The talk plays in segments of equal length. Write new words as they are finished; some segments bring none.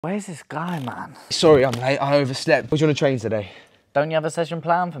Where's this guy, man? Sorry, I'm late. I overslept. What do you want to train today? Don't you have a session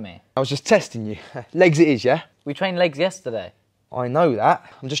planned for me? I was just testing you. Legs it is, yeah? We trained legs yesterday. I know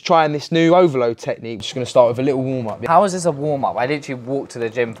that. I'm just trying this new overload technique. Just going to start with a little warm-up. How is this a warm-up? I literally walked to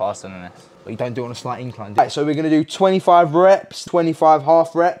the gym faster than this. But you don't do it on a slight incline. Right, so we're going to do 25 reps, 25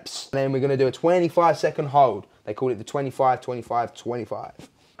 half reps, and then we're going to do a 25-second hold. They call it the 25, 25, 25.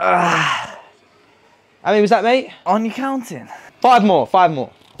 How many was that, mate? On you counting? 5 more, 5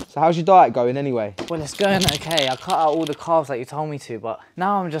 more. So how's your diet going anyway? Well, it's going okay. I cut out all the carbs like you told me to, but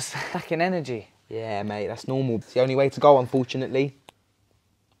now I'm just lacking energy. Yeah, mate, that's normal. It's the only way to go, unfortunately.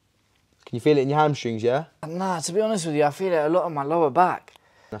 Can you feel it in your hamstrings, yeah? Nah, to be honest with you, I feel it a lot on my lower back.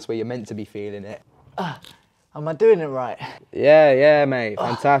 That's where you're meant to be feeling it. Am I doing it right? Yeah, mate,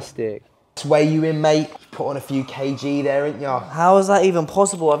 fantastic. Sway you in, mate. Put on a few kg there, ain't ya? How is that even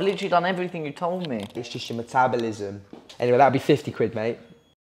possible? I've literally done everything you told me. It's just your metabolism. Anyway, that'd be 50 quid, mate.